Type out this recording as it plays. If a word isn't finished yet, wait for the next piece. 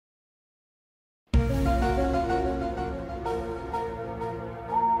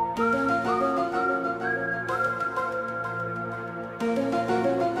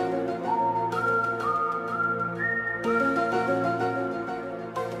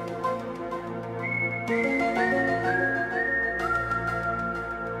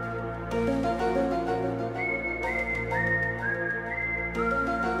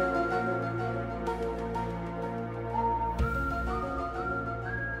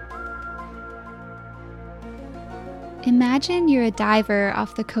Imagine you're a diver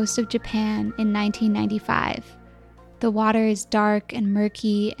off the coast of Japan in 1995. The water is dark and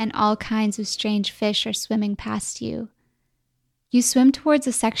murky, and all kinds of strange fish are swimming past you. You swim towards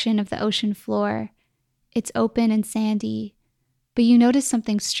a section of the ocean floor. It's open and sandy, but you notice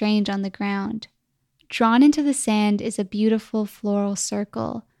something strange on the ground. Drawn into the sand is a beautiful floral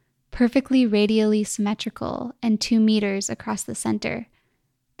circle, perfectly radially symmetrical and 2 meters across the center.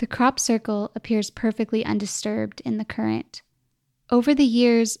 The crop circle appears perfectly undisturbed in the current. Over the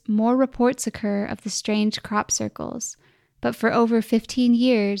years, more reports occur of the strange crop circles, but for over 15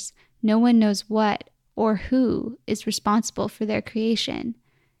 years, no one knows what or who is responsible for their creation.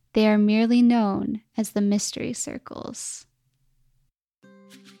 They are merely known as the mystery circles.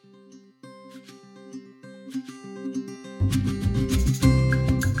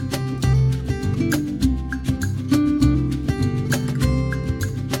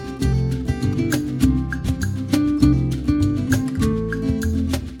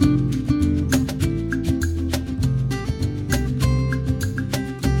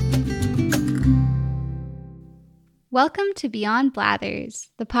 Welcome to Beyond Blathers,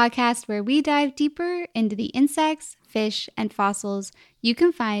 the podcast where we dive deeper into the insects, fish, and fossils you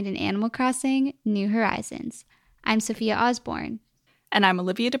can find in Animal Crossing: New Horizons. I'm Sophia Osborne. And I'm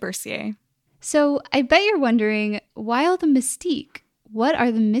Olivia DeBercier. So I bet you're wondering, why all the mystique? What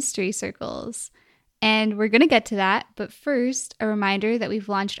are the mystery circles? And we're going to get to that, but first, a reminder that we've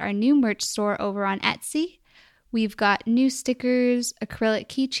launched our new merch store over on Etsy. We've got new stickers, acrylic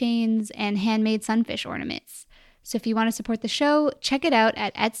keychains, and handmade sunfish ornaments. So if you want to support the show, check it out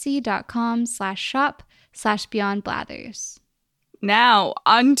at etsy.com/shop/beyondblathers. Now,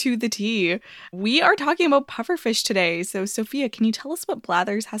 on to the tea. We are talking about pufferfish today. So, Sophia, can you tell us what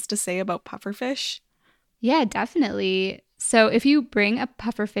Blathers has to say about pufferfish? Yeah, definitely. So if you bring a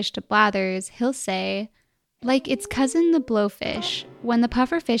pufferfish to Blathers, he'll say, like its cousin the blowfish, when the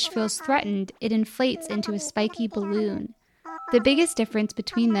pufferfish feels threatened, it inflates into a spiky balloon. The biggest difference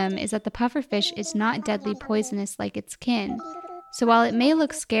between them is that the pufferfish is not deadly poisonous like its kin. So while it may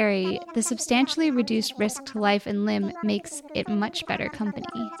look scary, the substantially reduced risk to life and limb makes it much better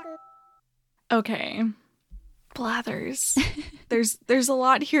company. Okay. Blathers. There's a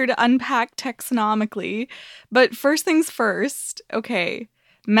lot here to unpack taxonomically, but first things first, okay.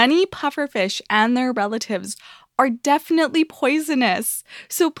 Many pufferfish and their relatives are definitely poisonous.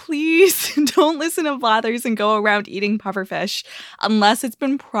 So please don't listen to Blathers and go around eating pufferfish unless it's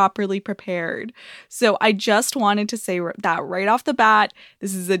been properly prepared. So I just wanted to say that right off the bat,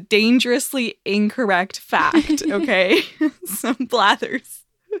 this is a dangerously incorrect fact, okay? So Blathers,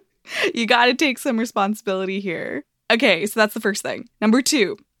 you gotta take some responsibility here. Okay, so that's the first thing. Number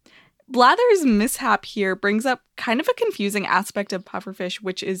 2. Blathers' mishap here brings up kind of a confusing aspect of pufferfish,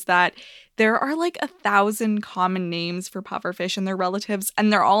 which is that there are like 1,000 common names for pufferfish and their relatives,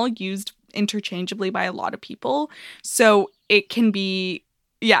 and they're all used interchangeably by a lot of people. So it can be,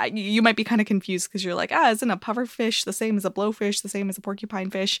 yeah, you might be kind of confused because you're like, isn't a pufferfish the same as a blowfish, the same as a porcupine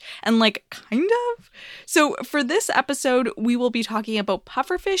fish? And like, kind of. So for this episode, we will be talking about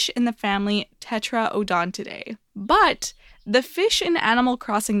pufferfish in the family Tetraodontidae. But the fish in Animal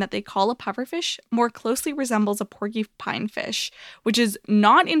Crossing that they call a pufferfish more closely resembles a porcupine fish, which is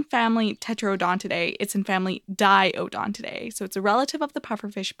not in family Tetraodontidae, it's in family Diodontidae. So it's a relative of the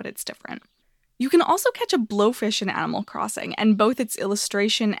pufferfish, but it's different. You can also catch a blowfish in Animal Crossing, and both its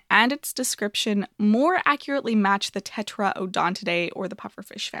illustration and its description more accurately match the Tetraodontidae or the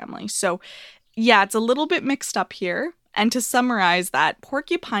pufferfish family. So yeah, it's a little bit mixed up here. And to summarize that,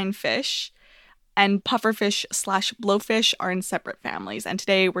 porcupine fish and pufferfish/blowfish are in separate families. And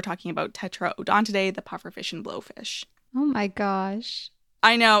today we're talking about Tetraodontidae, the pufferfish and blowfish. Oh my gosh.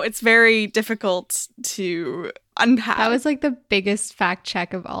 I know, it's very difficult to unpack. That was like the biggest fact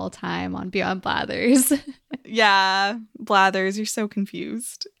check of all time on Beyond Blathers. Yeah, Blathers, you're so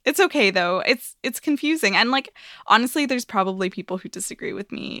confused. It's okay though. It's confusing. And like, honestly, there's probably people who disagree with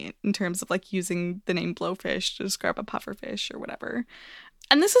me in terms of like using the name blowfish to describe a pufferfish or whatever.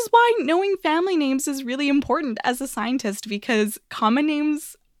 And this is why knowing family names is really important as a scientist, because common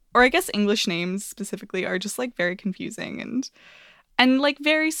names, or I guess English names specifically, are just like very confusing and like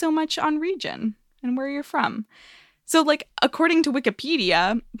vary so much on region and where you're from. So like, according to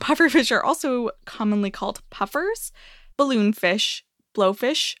Wikipedia, pufferfish are also commonly called puffers, balloonfish,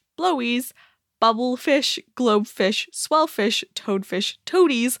 blowfish, blowies, bubblefish, globefish, swellfish, toadfish,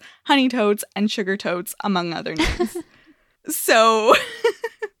 toadies, honey toads, and sugar toads, among other names. So,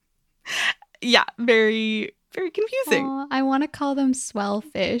 yeah, very, very confusing. Aww, I want to call them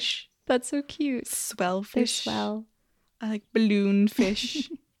swellfish. That's so cute. Swellfish. They're swell. I like balloon fish.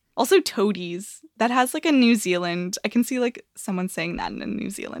 Also toadies. That has like a New Zealand. I can see like someone saying that in a New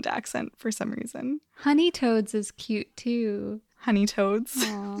Zealand accent for some reason. Honey toads is cute too. Honey toads.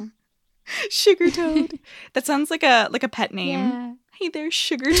 Aww. Sugar toad. That sounds like a pet name. Yeah. Hey there,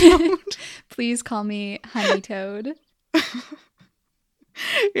 sugar toad. Please call me Honey Toad.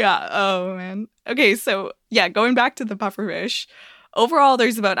 Yeah. Oh man. Okay. So yeah, going back to the pufferfish. Overall,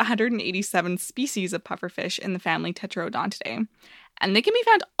 there's about 187 species of pufferfish in the family Tetraodontidae, and they can be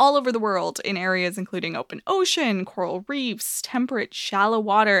found all over the world in areas including open ocean, coral reefs, temperate, shallow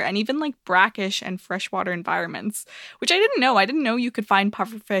water, and even like brackish and freshwater environments, which I didn't know. I didn't know you could find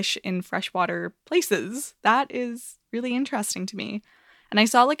pufferfish in freshwater places. That is really interesting to me. And I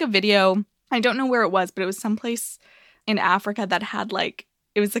saw like a video, I don't know where it was, but it was someplace in Africa that had like,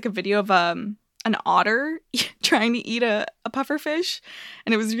 it was like a video of an otter trying to eat a pufferfish,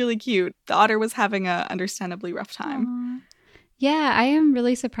 and it was really cute. The otter was having a understandably rough time. Aww. Yeah, I am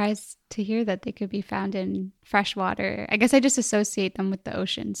really surprised to hear that they could be found in fresh water. I guess I just associate them with the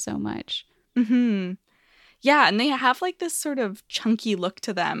ocean so much. Mm-hmm. Yeah, and they have like this sort of chunky look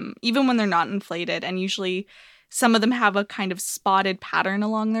to them, even when they're not inflated, and usually some of them have a kind of spotted pattern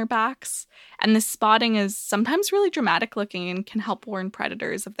along their backs, and this spotting is sometimes really dramatic looking and can help warn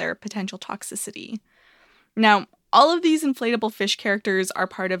predators of their potential toxicity. Now, all of these inflatable fish characters are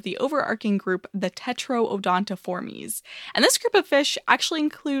part of the overarching group, the Tetraodontiformes, and this group of fish actually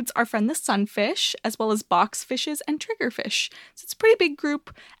includes our friend the sunfish, as well as boxfishes and triggerfish, so it's a pretty big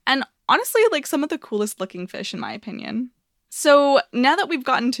group, and honestly, like some of the coolest looking fish in my opinion. So now that we've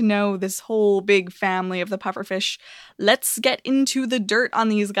gotten to know this whole big family of the pufferfish, let's get into the dirt on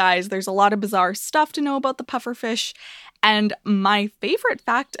these guys. There's a lot of bizarre stuff to know about the pufferfish, and my favorite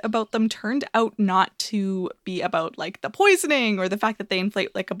fact about them turned out not to be about like the poisoning or the fact that they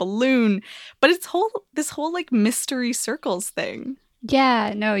inflate like a balloon, but it's this whole like mystery circles thing.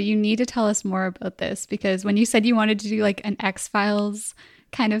 Yeah, no, you need to tell us more about this, because when you said you wanted to do like an X-Files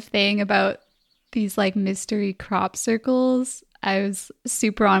kind of thing about these like mystery crop circles, I was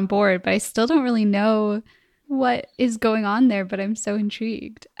super on board, but I still don't really know what is going on there, but I'm so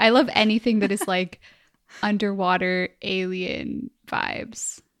intrigued. I love anything that is like underwater alien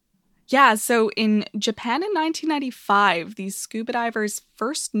vibes. Yeah, so in Japan in 1995, these scuba divers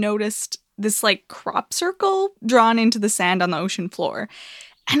first noticed this like crop circle drawn into the sand on the ocean floor.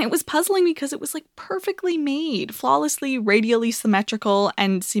 And it was puzzling because it was like perfectly made, flawlessly radially symmetrical,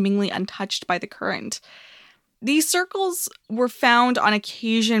 and seemingly untouched by the current. These circles were found on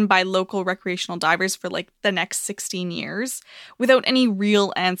occasion by local recreational divers for like the next 16 years without any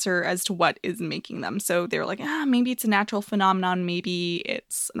real answer as to what is making them. So they were like, maybe it's a natural phenomenon, maybe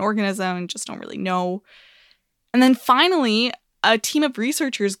it's an organism, just don't really know. And then finally, a team of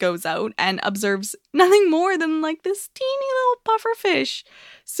researchers goes out and observes nothing more than like this teeny little pufferfish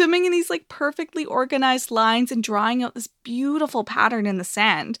swimming in these like perfectly organized lines and drawing out this beautiful pattern in the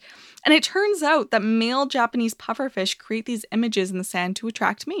sand. And it turns out that male Japanese pufferfish create these images in the sand to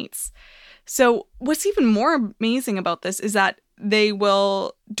attract mates. So what's even more amazing about this is that they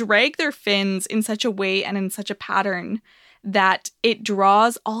will drag their fins in such a way and in such a pattern that it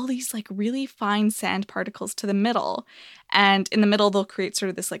draws all these like really fine sand particles to the middle. And in the middle, they'll create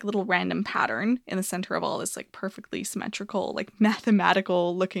sort of this like little random pattern in the center of all this like perfectly symmetrical, like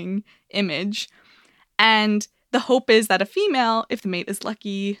mathematical looking image. And the hope is that a female, if the mate is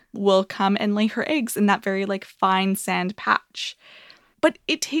lucky, will come and lay her eggs in that very like fine sand patch. But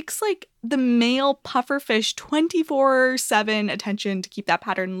it takes like the male pufferfish 24/7 attention to keep that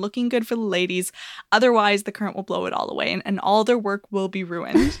pattern looking good for the ladies. Otherwise, the current will blow it all away and all their work will be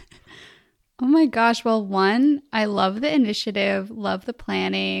ruined. Oh my gosh. Well, one, I love the initiative, love the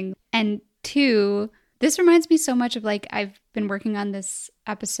planning. And two, this reminds me so much of like, I've been working on this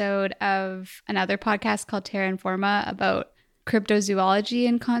episode of another podcast called Terra Informa about cryptozoology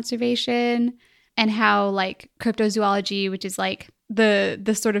and conservation, and how like cryptozoology, which is like the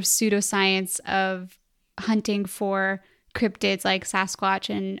sort of pseudoscience of hunting for cryptids like Sasquatch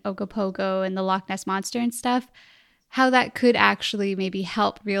and Ogopogo and the Loch Ness Monster and stuff, how that could actually maybe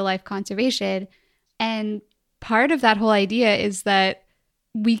help real life conservation. And part of that whole idea is that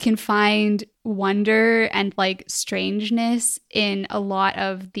we can find wonder and like strangeness in a lot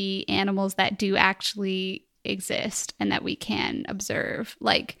of the animals that do actually exist and that we can observe.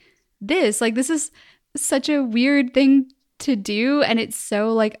 Like this is such a weird thing to do, and it's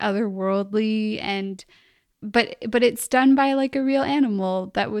so like otherworldly, and but it's done by like a real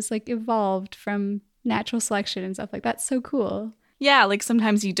animal that was like evolved from natural selection and stuff like that. So cool. Yeah, like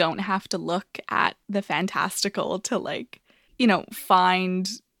sometimes you don't have to look at the fantastical to like, you know, find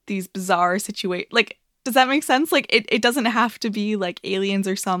these bizarre situations. Like, does that make sense? Like it doesn't have to be like aliens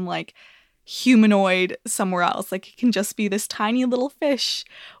or some like humanoid somewhere else. Like it can just be this tiny little fish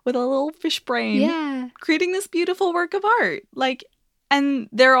with a little fish brain creating this beautiful work of art. Like, and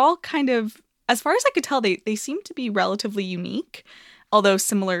they're all kind of, as far as I could tell, they seem to be relatively unique, although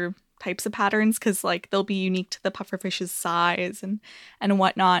similar types of patterns, because like they'll be unique to the pufferfish's size and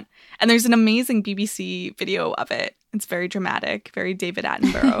whatnot. And there's an amazing BBC video of it. It's very dramatic, very David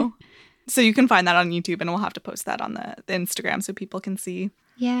Attenborough. So you can find that on YouTube, and we'll have to post that on the Instagram so people can see.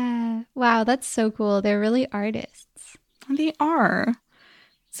 Yeah. Wow, that's so cool. They're really artists. They are.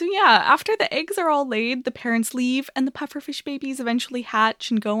 So yeah, after the eggs are all laid, the parents leave and the pufferfish babies eventually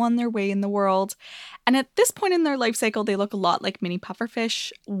hatch and go on their way in the world. And at this point in their life cycle, they look a lot like mini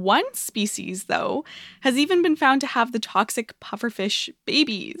pufferfish. One species, though, has even been found to have the toxic pufferfish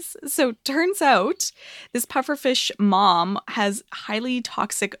babies. So turns out this pufferfish mom has highly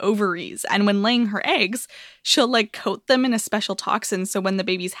toxic ovaries. And when laying her eggs, she'll like coat them in a special toxin. So when the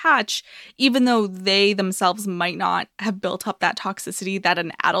babies hatch, even though they themselves might not have built up that toxicity that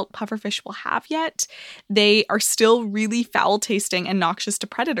an adult pufferfish will have yet, they are still really foul tasting and noxious to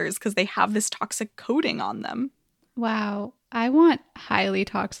predators because they have this toxic coating on them. Wow. I want highly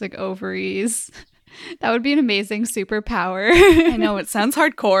toxic ovaries. That would be an amazing superpower. I know, it sounds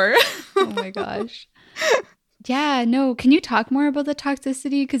hardcore. Oh my gosh. Yeah, no. Can you talk more about the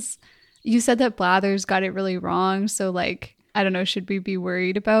toxicity? Because you said that Blathers got it really wrong. So like, I don't know, should we be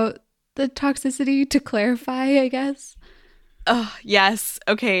worried about the toxicity to clarify, I guess? Oh, yes.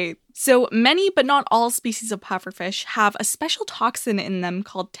 Okay. So many, but not all species of pufferfish have a special toxin in them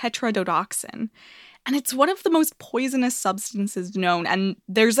called tetrodotoxin. And it's one of the most poisonous substances known, and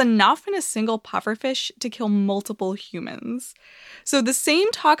there's enough in a single pufferfish to kill multiple humans. So the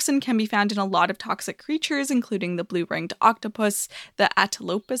same toxin can be found in a lot of toxic creatures, including the blue-ringed octopus, the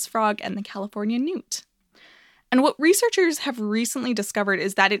Atelopus frog, and the California newt. And what researchers have recently discovered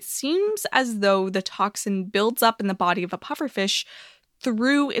is that it seems as though the toxin builds up in the body of a pufferfish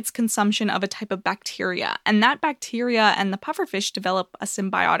through its consumption of a type of bacteria. And that bacteria and the pufferfish develop a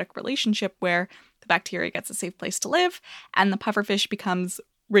symbiotic relationship where the bacteria gets a safe place to live and the pufferfish becomes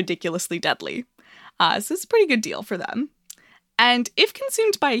ridiculously deadly. So it's a pretty good deal for them. And if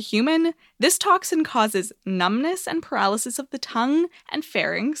consumed by a human, this toxin causes numbness and paralysis of the tongue and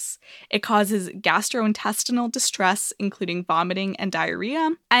pharynx. It causes gastrointestinal distress, including vomiting and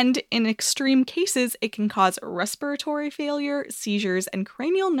diarrhea. And in extreme cases, it can cause respiratory failure, seizures, and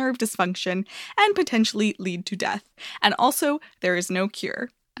cranial nerve dysfunction, and potentially lead to death. And also, there is no cure.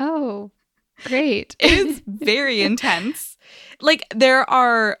 Oh, great. It is very intense. Like, there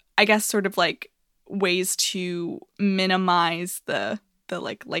are, I guess, sort of like ways to minimize the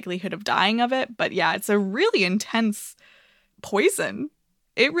like likelihood of dying of it, but yeah, it's a really intense poison.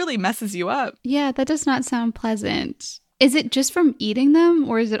 It really messes you up. Yeah, that does not sound pleasant. Is it just from eating them,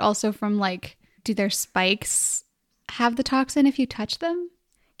 or is it also from like, do their spikes have the toxin if you touch them?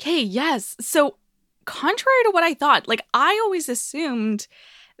 Okay, yes. So contrary to what I thought, like I always assumed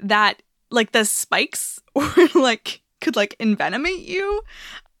that like the spikes were like could like envenomate you.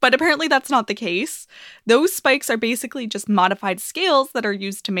 But apparently that's not the case. Those spikes are basically just modified scales that are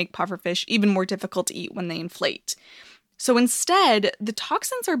used to make pufferfish even more difficult to eat when they inflate. So instead, the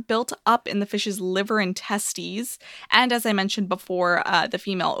toxins are built up in the fish's liver and testes, and as I mentioned before, the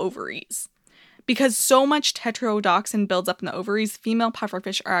female ovaries. Because so much tetrodotoxin builds up in the ovaries, female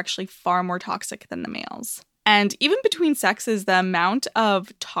pufferfish are actually far more toxic than the males. And even between sexes, the amount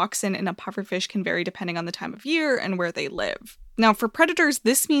of toxin in a pufferfish can vary depending on the time of year and where they live. Now, for predators,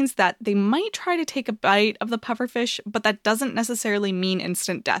 this means that they might try to take a bite of the pufferfish, but that doesn't necessarily mean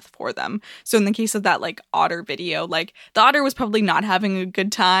instant death for them. So in the case of that, like, otter video, like, the otter was probably not having a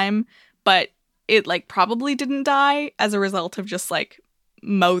good time, but it, like, probably didn't die as a result of just, like,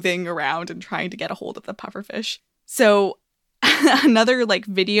 mouthing around and trying to get a hold of the pufferfish. So another like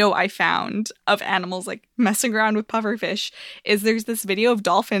video I found of animals like messing around with pufferfish is there's this video of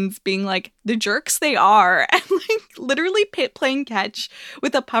dolphins being like the jerks they are and like literally playing catch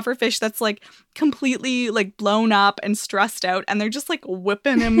with a pufferfish that's like completely like blown up and stressed out, and they're just like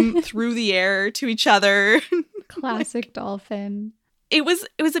whipping him through the air to each other. Classic like, dolphin. It was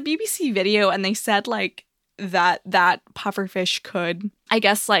a BBC video, and they said like that pufferfish could, I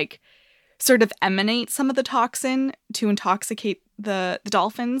guess, like sort of emanate some of the toxin to intoxicate the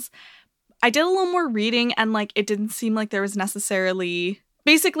dolphins. I did a little more reading, and like it didn't seem like there was necessarily...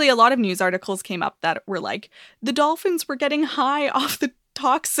 Basically, a lot of news articles came up that were like, the dolphins were getting high off the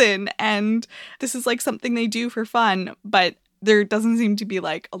toxin, and this is like something they do for fun. But there doesn't seem to be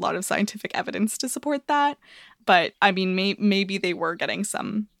like a lot of scientific evidence to support that. But I mean, maybe they were getting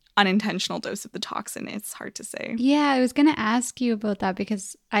some unintentional dose of the toxin. It's hard to say. Yeah, I was going to ask you about that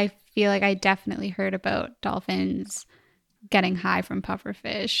because I feel like I definitely heard about dolphins getting high from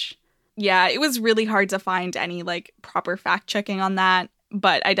pufferfish. Yeah, it was really hard to find any like proper fact checking on that.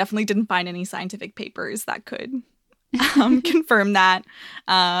 But I definitely didn't find any scientific papers that could confirm that.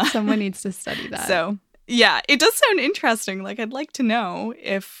 Someone needs to study that. So, yeah, it does sound interesting. Like, I'd like to know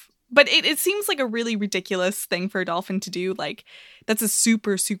if... But it seems like a really ridiculous thing for a dolphin to do. Like, that's a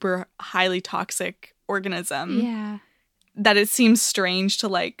super, super highly toxic organism. Yeah. That it seems strange to,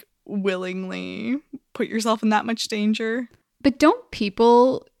 like, willingly put yourself in that much danger. But don't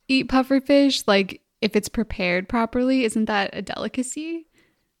people eat pufferfish? Like, if it's prepared properly, isn't that a delicacy?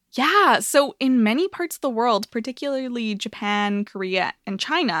 Yeah. So in many parts of the world, particularly Japan, Korea, and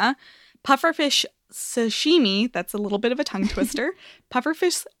China, pufferfish sashimi, that's a little bit of a tongue twister,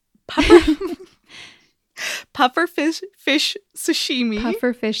 pufferfish sashimi. Pufferfish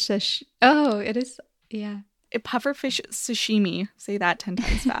sashimi. Oh, it is. Yeah. Pufferfish sashimi. Say that 10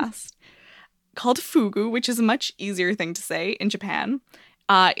 times fast. Called fugu, which is a much easier thing to say in Japan.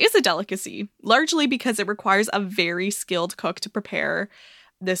 Is a delicacy, largely because it requires a very skilled cook to prepare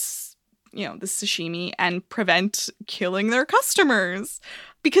this sashimi and prevent killing their customers.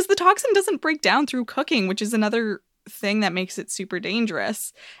 Because the toxin doesn't break down through cooking, which is another thing that makes it super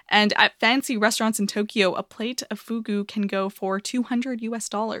dangerous. And at fancy restaurants in Tokyo, a plate of fugu can go for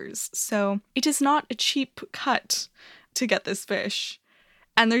 $200. So it is not a cheap cut to get this fish.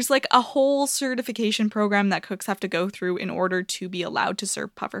 And there's like a whole certification program that cooks have to go through in order to be allowed to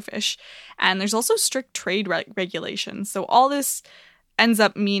serve pufferfish. And there's also strict trade regulations. So all this ends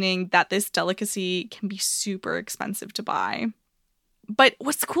up meaning that this delicacy can be super expensive to buy. But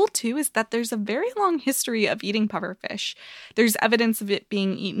what's cool too is that there's a very long history of eating pufferfish. There's evidence of it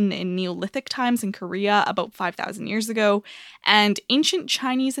being eaten in Neolithic times in Korea about 5,000 years ago. And ancient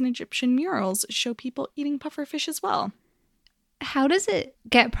Chinese and Egyptian murals show people eating pufferfish as well. How does it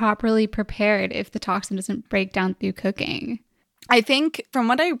get properly prepared if the toxin doesn't break down through cooking? I think from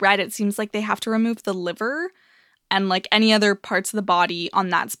what I read, it seems like they have to remove the liver and like any other parts of the body on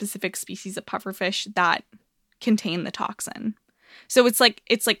that specific species of pufferfish that contain the toxin. So it's like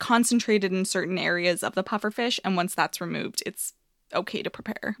concentrated in certain areas of the pufferfish, and once that's removed, it's okay to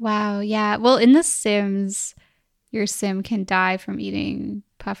prepare. Wow, yeah. Well, in The Sims, your sim can die from eating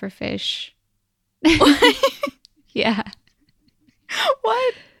pufferfish. Yeah.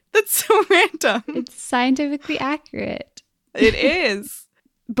 What? That's so random. It's scientifically accurate. It is.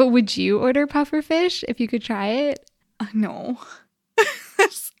 But would you order pufferfish if you could try it? No.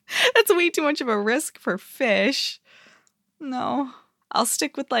 That's way too much of a risk for fish. No. I'll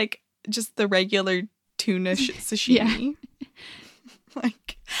stick with like just the regular tuna sashimi. Yeah.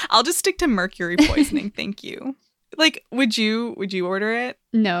 Like, I'll just stick to mercury poisoning. Thank you. Like, would you order it?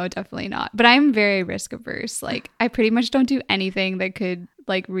 No, definitely not. But I'm very risk averse. Like, I pretty much don't do anything that could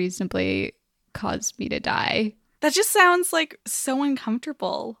like reasonably cause me to die. That just sounds like so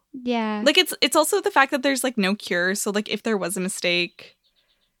uncomfortable. Yeah. Like it's also the fact that there's like no cure. So like if there was a mistake,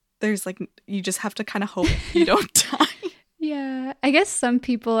 there's like you just have to kind of hope you don't die. Yeah. I guess some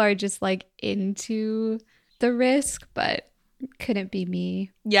people are just like into the risk, but couldn't be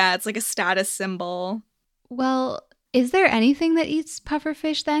me. Yeah, it's like a status symbol. Well, is there anything that eats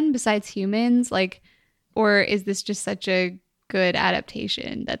pufferfish then besides humans? Like, or is this just such a good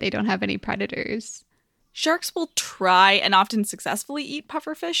adaptation that they don't have any predators? Sharks will try and often successfully eat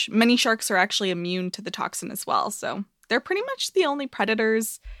pufferfish. Many sharks are actually immune to the toxin as well. So they're pretty much the only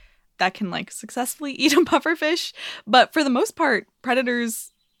predators that can like successfully eat a pufferfish. But for the most part,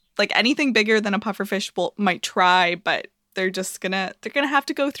 predators, like anything bigger than a pufferfish might try, but they're gonna have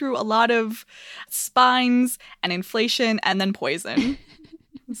to go through a lot of spines and inflation and then poison.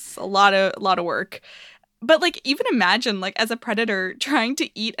 It's a lot of work. But like even imagine like as a predator trying to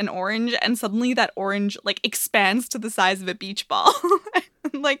eat an orange and suddenly that orange like expands to the size of a beach ball.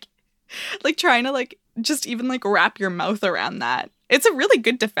 like trying to like just even like wrap your mouth around that. It's a really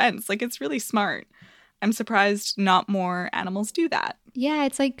good defense. Like it's really smart. I'm surprised not more animals do that. Yeah,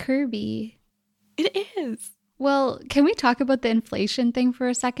 it's like Kirby. It is. Well, can we talk about the inflation thing for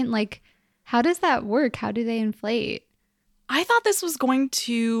a second? Like, how does that work? How do they inflate? I thought this was going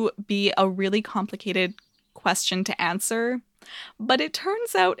to be a really complicated question to answer, but it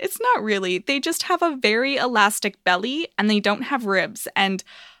turns out it's not really. They just have a very elastic belly and they don't have ribs. And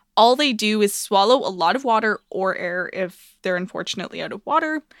all they do is swallow a lot of water or air if they're unfortunately out of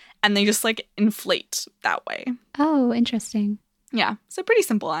water, and they just like inflate that way. Oh, interesting. Yeah, it's a pretty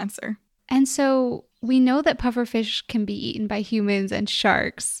simple answer. And so we know that pufferfish can be eaten by humans and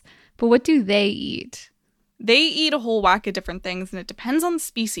sharks, but what do they eat? They eat a whole whack of different things, and it depends on the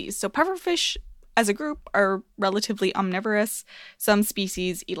species. So pufferfish as a group are relatively omnivorous. Some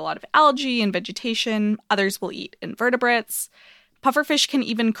species eat a lot of algae and vegetation. Others will eat invertebrates. Pufferfish can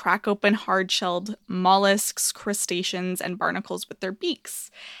even crack open hard-shelled mollusks, crustaceans, and barnacles with their beaks.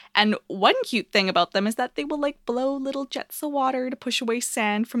 And one cute thing about them is that they will like blow little jets of water to push away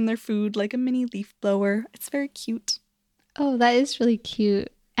sand from their food like a mini leaf blower. It's very cute. Oh, that is really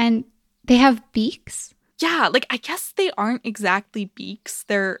cute. And they have beaks? Yeah, like I guess they aren't exactly beaks.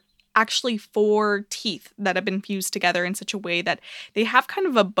 They're actually 4 teeth that have been fused together in such a way that they have kind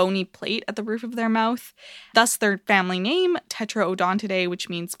of a bony plate at the roof of their mouth. Thus their family name, Tetraodontidae, which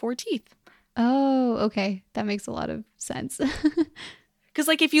means 4 teeth. Oh, okay. That makes a lot of sense. Because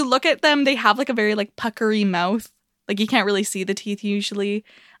like if you look at them, they have like a very like puckery mouth. Like you can't really see the teeth usually.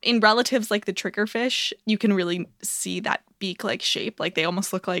 In relatives like the triggerfish, you can really see that beak-like shape. Like they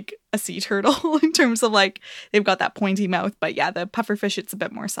almost look like a sea turtle in terms of like they've got that pointy mouth. But yeah, the pufferfish, it's a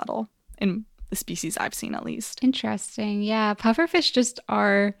bit more subtle in the species I've seen at least. Interesting. Yeah, pufferfish just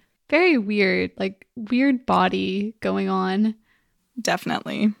are very weird, like weird body going on.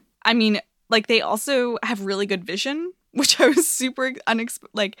 Definitely. I mean, like they also have really good vision, which I was super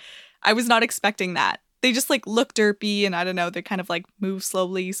I was not expecting that. They just like look derpy and I don't know, they kind of like move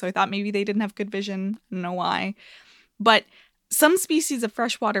slowly. So I thought maybe they didn't have good vision. I don't know why. But some species of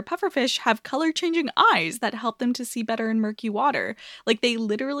freshwater pufferfish have color-changing eyes that help them to see better in murky water. Like they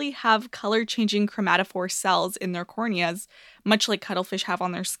literally have color-changing chromatophore cells in their corneas, much like cuttlefish have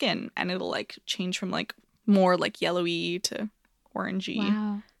on their skin. And it'll like change from like more like yellowy to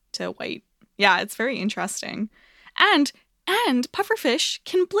orangey to white. Yeah, it's very interesting. And pufferfish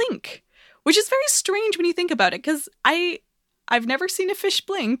can blink, which is very strange when you think about it, because I've never seen a fish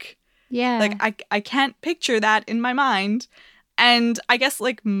blink. Yeah. Like, I can't picture that in my mind. And I guess,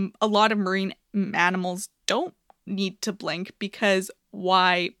 like, a lot of marine animals don't need to blink, because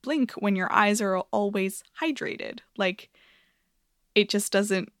why blink when your eyes are always hydrated? Like, it just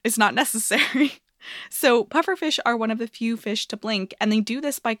doesn't, it's not necessary. So pufferfish are one of the few fish to blink, and they do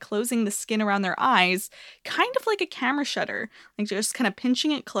this by closing the skin around their eyes, kind of like a camera shutter, like just kind of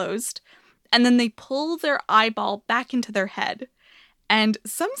pinching it closed. And then they pull their eyeball back into their head. And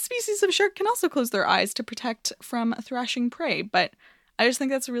some species of shark can also close their eyes to protect from thrashing prey. But I just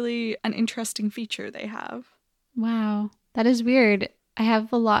think that's really an interesting feature they have. Wow. That is weird. I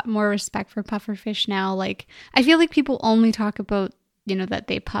have a lot more respect for pufferfish now. Like, I feel like people only talk about, that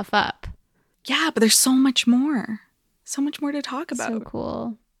they puff up. Yeah, but there's so much more. So much more to talk about. So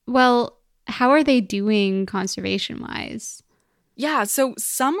cool. Well, how are they doing conservation-wise? Yeah, so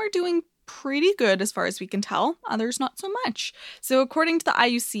some are doing pretty good as far as we can tell, others not so much. So according to the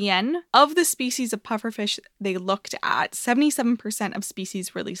IUCN, of the species of pufferfish they looked at, 77% of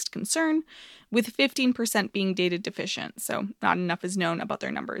species were least concern, with 15% being data deficient, so not enough is known about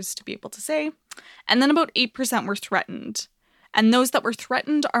their numbers to be able to say. And then about 8% were threatened. And those that were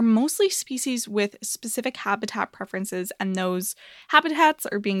threatened are mostly species with specific habitat preferences, and those habitats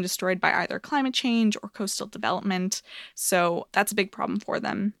are being destroyed by either climate change or coastal development, so that's a big problem for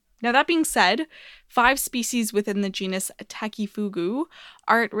them. Now, that being said, 5 species within the genus Tachyfugu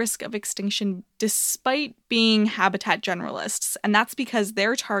are at risk of extinction despite being habitat generalists, and that's because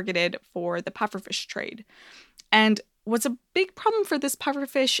they're targeted for the pufferfish trade. And what's a big problem for this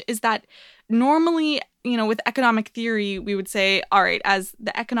pufferfish is that normally, with economic theory, we would say, all right, as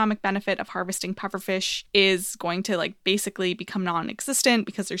the economic benefit of harvesting pufferfish is going to basically become non-existent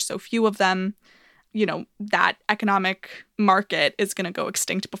because there's so few of them, that economic market is going to go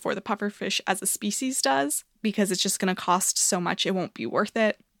extinct before the pufferfish as a species does, because it's just going to cost so much, it won't be worth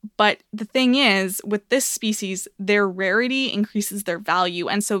it. But the thing is, with this species, their rarity increases their value,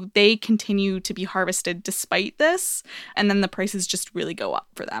 and so they continue to be harvested despite this, and then the prices just really go up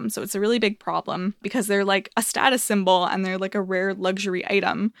for them. So it's a really big problem because they're like a status symbol and they're like a rare luxury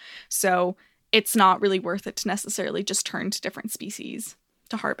item. So it's not really worth it to necessarily just turn to different species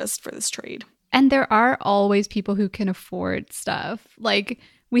to harvest for this trade. And there are always people who can afford stuff. Like,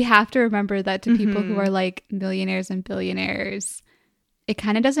 we have to remember that to people who are like millionaires and billionaires, it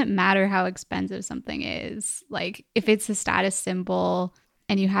kind of doesn't matter how expensive something is. Like, if it's a status symbol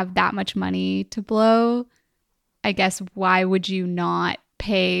and you have that much money to blow, I guess why would you not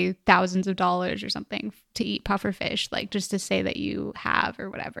pay thousands of dollars or something to eat pufferfish, like just to say that you have or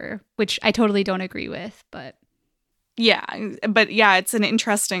whatever, which I totally don't agree with, but... Yeah, but yeah, it's an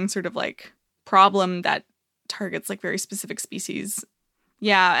interesting sort of like problem that targets like very specific species.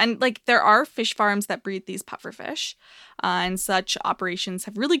 Yeah, and like there are fish farms that breed these pufferfish, and such operations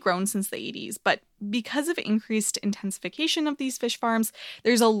have really grown since the 80s. But because of increased intensification of these fish farms,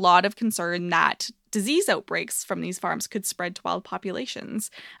 there's a lot of concern that disease outbreaks from these farms could spread to wild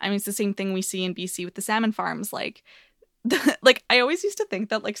populations. I mean, it's the same thing we see in BC with the salmon farms. Like, like I always used to think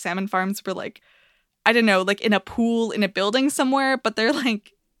that like salmon farms were like, I don't know, like in a pool in a building somewhere, but they're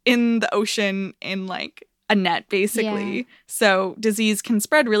like in the ocean in like a net, basically. Yeah. So disease can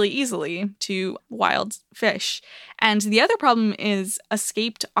spread really easily to wild fish. And the other problem is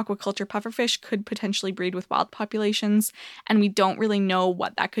escaped aquaculture pufferfish could potentially breed with wild populations, and we don't really know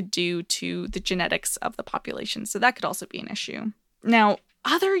what that could do to the genetics of the population. So that could also be an issue. Now,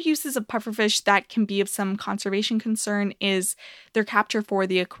 other uses of pufferfish that can be of some conservation concern is their capture for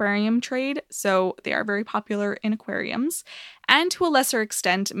the aquarium trade. So they are very popular in aquariums. And to a lesser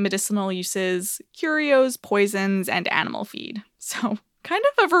extent, medicinal uses, curios, poisons, and animal feed. So kind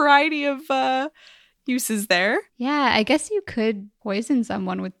of a variety of uses there. Yeah, I guess you could poison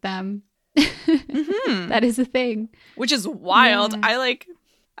someone with them. Mm-hmm. That is a thing. Which is wild. Yeah.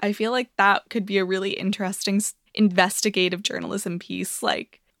 I feel like that could be a really interesting investigative journalism piece.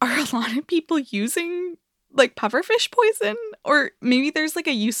 Like, are a lot of people using like pufferfish poison? Or maybe there's like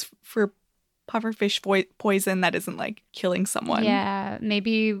a use for pufferfish poison that isn't like killing someone. Yeah,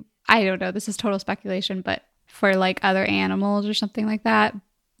 maybe, I don't know, this is total speculation, but for like other animals or something like that,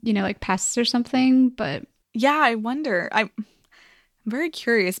 you know, like pests or something. But yeah, I wonder. I'm very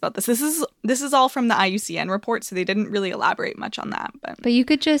curious about this. This is all from the IUCN report, so they didn't really elaborate much on that. But you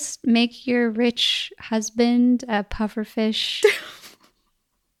could just make your rich husband a pufferfish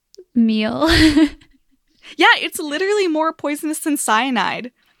meal. Yeah, it's literally more poisonous than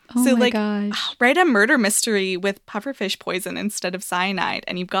cyanide. Oh so my like, gosh. write a murder mystery with pufferfish poison instead of cyanide,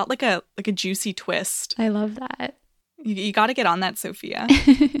 and you've got like a juicy twist. I love that. You got to get on that, Sophia.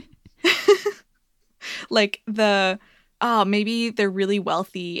 Like maybe they're really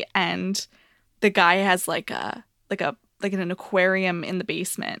wealthy and the guy has like an aquarium in the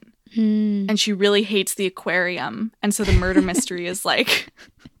basement, and she really hates the aquarium, and so the murder mystery is like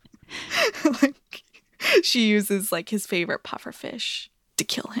like she uses like his favorite pufferfish to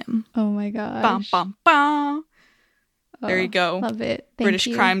kill him. Oh my gosh. Bum, bum, bum. There you go. Love it. Thank British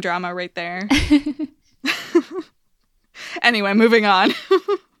you. crime drama right there. Anyway, moving on.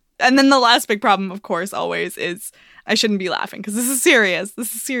 And then the last big problem, of course, always is, I shouldn't be laughing because this is serious.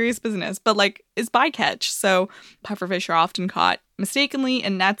 This is serious business. But like, is bycatch. So pufferfish are often caught mistakenly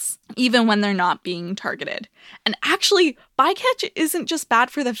in nets, even when they're not being targeted. And actually, bycatch isn't just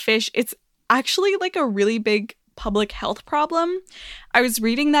bad for the fish. It's actually like a really big public health problem. I was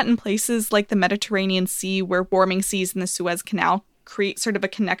reading that in places like the Mediterranean Sea, where warming seas in the Suez Canal create sort of a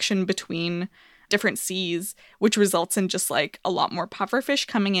connection between different seas, which results in just like a lot more pufferfish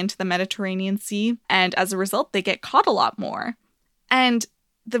coming into the Mediterranean Sea. And as a result, they get caught a lot more. And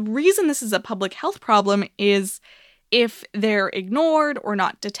the reason this is a public health problem is if they're ignored or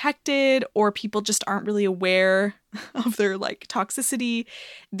not detected, or people just aren't really aware of their like toxicity,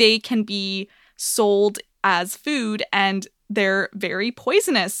 they can be sold as food and they're very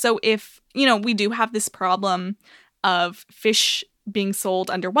poisonous. So if, you know, we do have this problem of fish being sold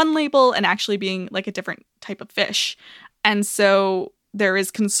under one label and actually being like a different type of fish. And so there is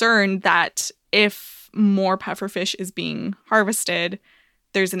concern that if more pufferfish is being harvested,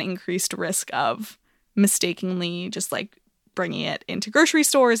 there's an increased risk of mistakenly just like bringing it into grocery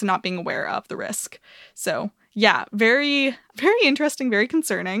stores and not being aware of the risk. So yeah, very, very interesting, very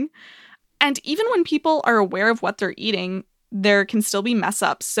concerning. And even when people are aware of what they're eating, there can still be mess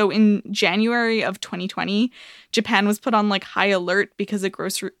ups. So in January of 2020, Japan was put on like high alert because a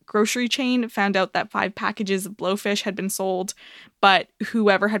grocery chain found out that 5 packages of blowfish had been sold, but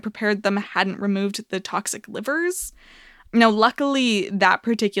whoever had prepared them hadn't removed the toxic livers. Now, luckily, that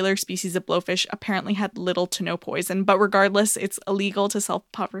particular species of blowfish apparently had little to no poison, but regardless, it's illegal to sell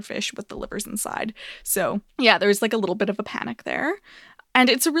pufferfish with the livers inside. So yeah, there's like a little bit of a panic there. And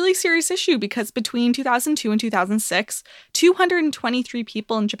it's a really serious issue because between 2002 and 2006, 223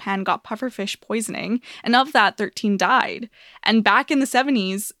 people in Japan got pufferfish poisoning, and of that, 13 died. And back in the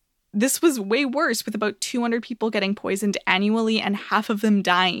 70s, this was way worse, with about 200 people getting poisoned annually and half of them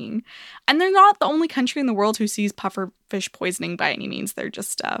dying. And they're not the only country in the world who sees pufferfish poisoning by any means. They're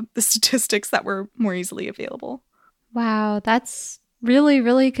just the statistics that were more easily available. Wow, that's really,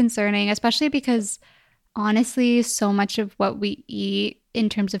 really concerning, especially because honestly, so much of what we eat in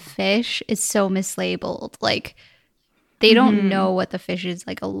terms of fish is so mislabeled. Like, they don't know what the fish is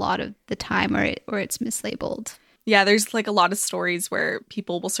like a lot of the time, or it's mislabeled. Yeah, there's like a lot of stories where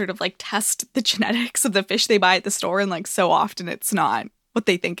people will sort of like test the genetics of the fish they buy at the store, and like so often it's not what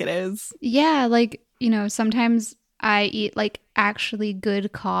they think it is. Yeah, like, sometimes I eat like actually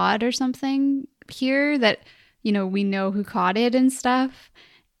good cod or something here that, we know who caught it and stuff.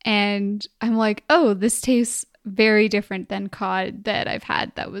 And I'm like, oh, this tastes very different than cod that I've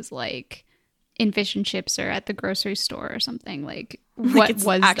had that was like in fish and chips or at the grocery store or something. Like, what it's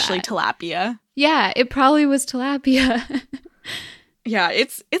was actually that? tilapia. Yeah, it probably was tilapia. Yeah,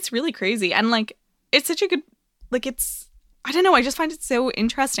 it's really crazy. And like, it's such a good, like, I don't know, I just find it so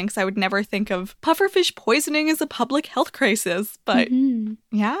interesting because I would never think of pufferfish poisoning as a public health crisis. But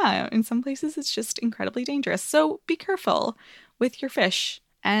yeah, in some places it's just incredibly dangerous. So be careful with your fish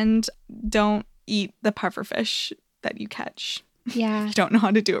and don't eat the pufferfish that you catch. Yeah. If you don't know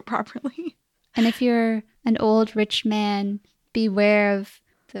how to do it properly. And if you're an old rich man, beware of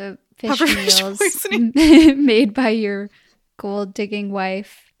the fish meals made by your gold digging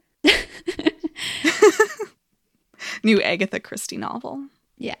wife. New Agatha Christie novel.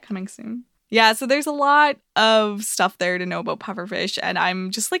 Yeah. Coming soon. Yeah, so there's a lot of stuff there to know about pufferfish, and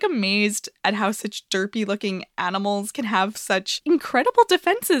I'm just like amazed at how such derpy looking animals can have such incredible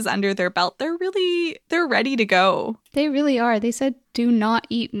defenses under their belt. They're ready to go. They really are. They said, do not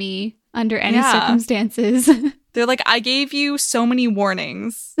eat me under any circumstances. They're like, I gave you so many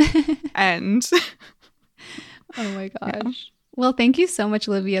warnings. And oh my gosh. Yeah. Well, thank you so much,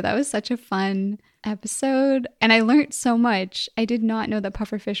 Olivia. That was such a fun episode. And I learned so much. I did not know that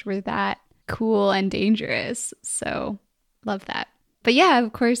pufferfish were that cool and dangerous. So love that. But yeah,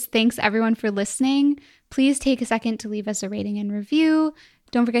 of course, thanks everyone for listening. Please take a second to leave us a rating and review.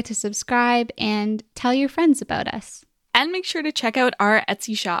 Don't forget to subscribe and tell your friends about us. And make sure to check out our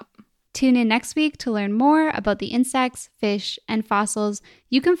Etsy shop. Tune in next week to learn more about the insects, fish, and fossils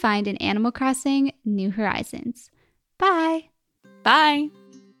you can find in Animal Crossing: New Horizons. Bye! Bye!